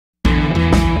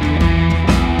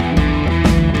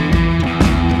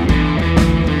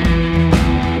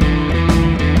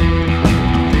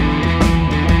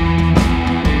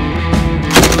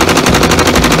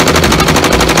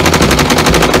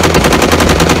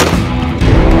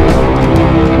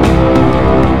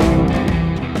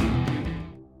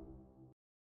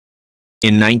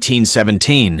In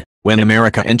 1917, when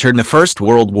America entered the First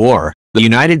World War, the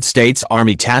United States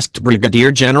Army tasked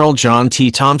Brigadier General John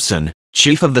T. Thomson,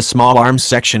 chief of the Small Arms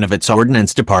Section of its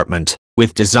Ordnance Department,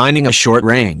 with designing a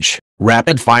short-range,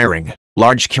 rapid-firing,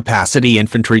 large-capacity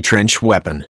infantry trench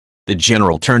weapon. The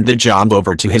general turned the job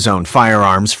over to his own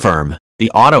firearms firm, the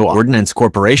Auto Ordnance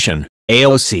Corporation,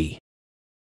 AOC.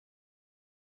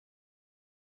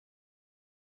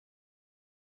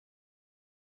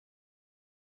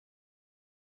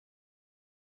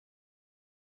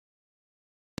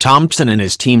 Thomson and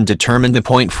his team determined the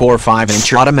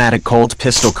 .45-inch automatic Colt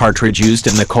pistol cartridge used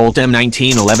in the Colt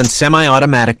M1911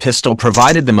 semi-automatic pistol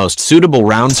provided the most suitable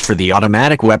rounds for the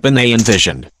automatic weapon they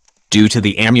envisioned. Due to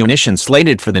the ammunition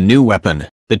slated for the new weapon,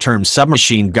 the term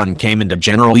submachine gun came into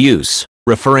general use,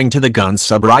 referring to the gun's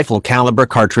sub-rifle caliber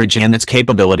cartridge and its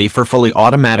capability for fully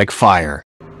automatic fire.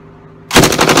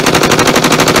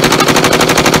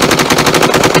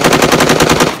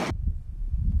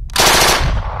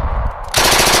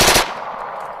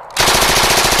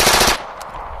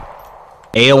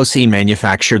 AOC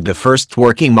manufactured the first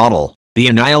working model, the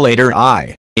Annihilator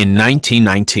I, in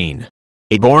 1919.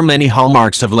 It bore many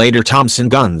hallmarks of later Thomson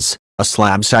guns: a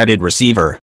slab-sided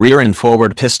receiver, rear and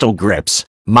forward pistol grips,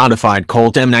 modified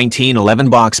Colt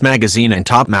M1911 box magazine and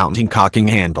top-mounting cocking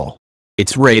handle.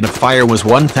 Its rate of fire was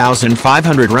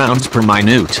 1,500 rounds per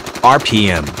minute,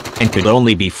 RPM, and could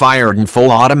only be fired in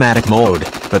full automatic mode,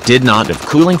 but did not have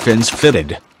cooling fins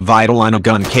fitted, vital on a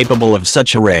gun capable of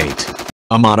such a rate.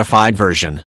 A modified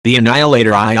version, the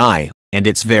Annihilator II, and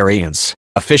its variants,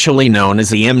 officially known as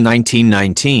the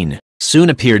M1919, soon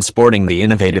appeared sporting the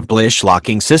innovative Blish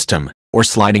locking system, or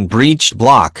sliding breeched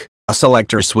block, a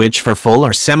selector switch for full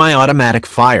or semi-automatic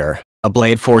fire, a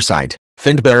blade foresight,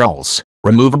 finned barrels,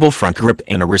 removable front grip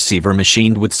and a receiver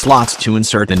machined with slots to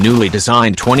insert the newly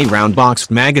designed 20-round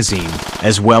boxed magazine,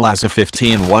 as well as a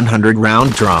 50 and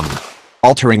 100-round drum.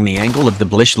 Altering the angle of the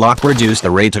Blish lock reduced the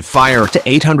rate of fire to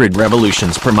 800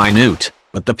 revolutions per minute,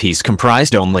 but the piece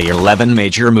comprised only 11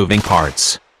 major moving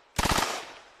parts.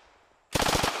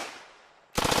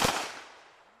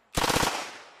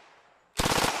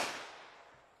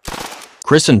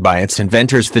 Christened by its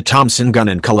inventors the Thomson gun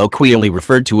and colloquially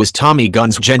referred to as Tommy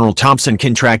guns, General Thomson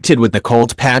contracted with the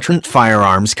Colt Patent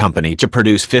Firearms Company to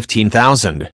produce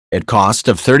 15,000, at cost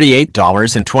of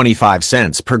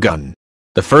 $38.25 per gun.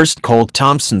 The first Colt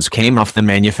Thomsons came off the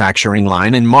manufacturing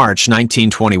line in March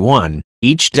 1921,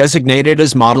 each designated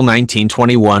as Model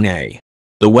 1921A.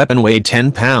 The weapon weighed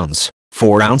 10 pounds,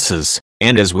 4 ounces,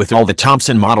 and as with all the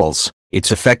Thomson models,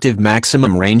 its effective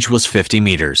maximum range was 50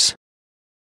 meters.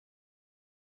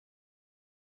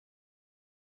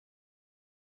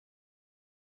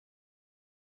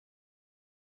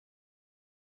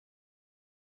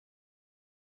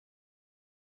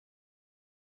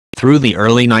 Through the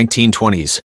early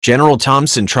 1920s, General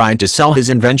Thomson tried to sell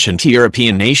his invention to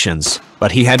European nations,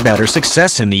 but he had better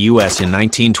success in the U.S. in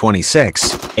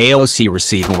 1926. AOC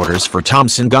received orders for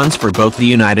Thomson guns for both the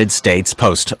United States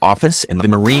Post Office and the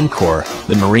Marine Corps.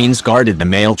 The Marines guarded the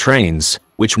mail trains,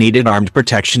 which needed armed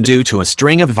protection due to a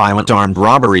string of violent armed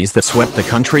robberies that swept the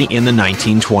country in the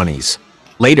 1920s.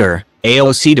 Later,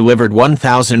 AOC delivered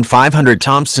 1,500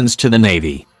 Thomsons to the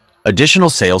Navy. Additional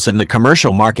sales in the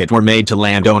commercial market were made to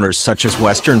landowners such as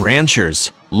Western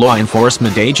ranchers, law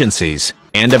enforcement agencies,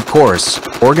 and of course,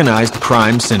 organized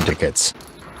crime syndicates.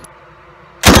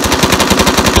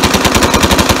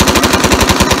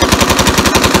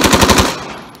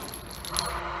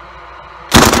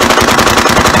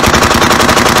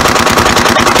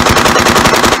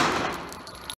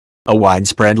 A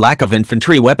widespread lack of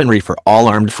infantry weaponry for all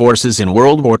armed forces in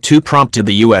World War II prompted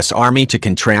the U.S. Army to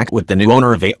contract with the new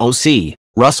owner of AOC,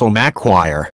 Russell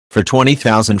McQuire, for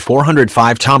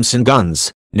 20,405 Thomson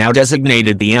guns, now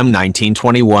designated the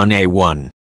M1921A1.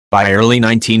 By early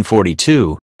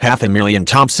 1942, 500,000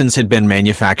 Thomsons had been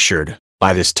manufactured.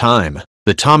 By this time,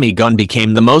 the Tommy gun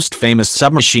became the most famous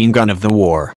submachine gun of the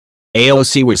war.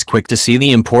 AOC was quick to see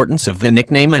the importance of the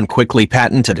nickname and quickly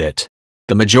patented it.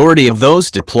 The majority of those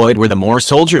deployed were the more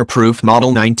soldier-proof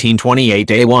Model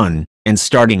 1928A1, and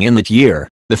starting in that year,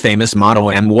 the famous Model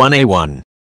M1A1.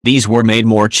 These were made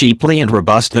more cheaply and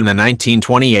robust than the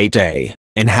 1928A,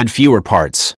 and had fewer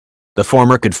parts. The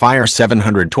former could fire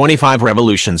 725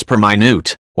 revolutions per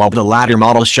minute, while the latter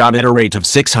model shot at a rate of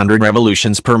 600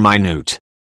 revolutions per minute.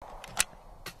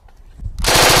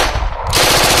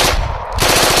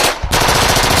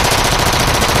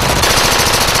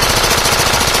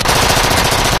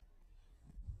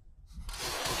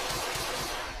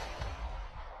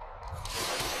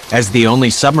 As the only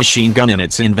submachine gun in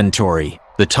its inventory,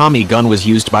 the Tommy gun was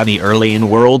used by the early in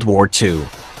World War II.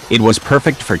 It was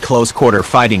perfect for close-quarter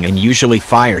fighting and usually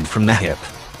fired from the hip.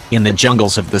 In the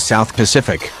jungles of the South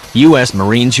Pacific, U.S.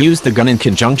 Marines used the gun in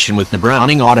conjunction with the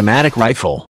Browning automatic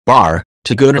rifle, BAR,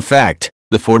 to good effect.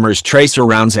 The former's tracer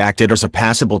rounds acted as a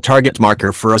passable target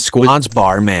marker for a squad's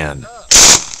BAR man.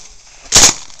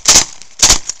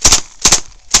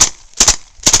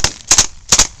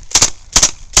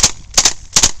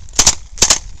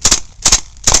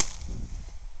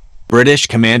 British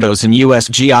commandos and US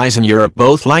GIs in Europe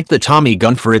both liked the Tommy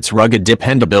gun for its rugged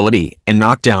dependability and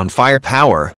knockdown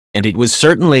firepower, and it was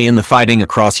certainly in the fighting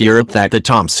across Europe that the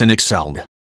Thomson excelled.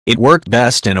 It worked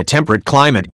best in a temperate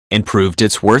climate, and proved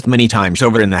its worth many times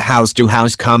over in the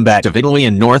house-to-house combat of Italy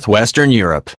and northwestern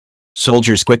Europe.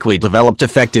 Soldiers quickly developed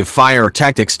effective fire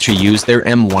tactics to use their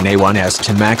M1A1s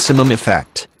to maximum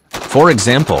effect. For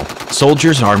example,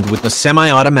 soldiers armed with the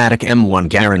semi-automatic M1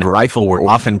 Garand rifle were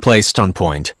often placed on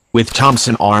point, with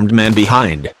Thomson armed men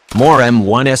behind, more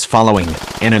M1s following,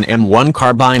 and an M1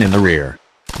 carbine in the rear.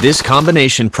 This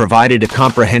combination provided a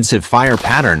comprehensive fire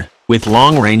pattern, with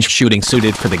long-range shooting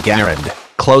suited for the Garand,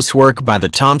 close work by the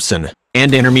Thomson,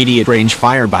 and intermediate-range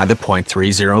fire by the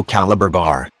 .30 caliber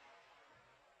BAR.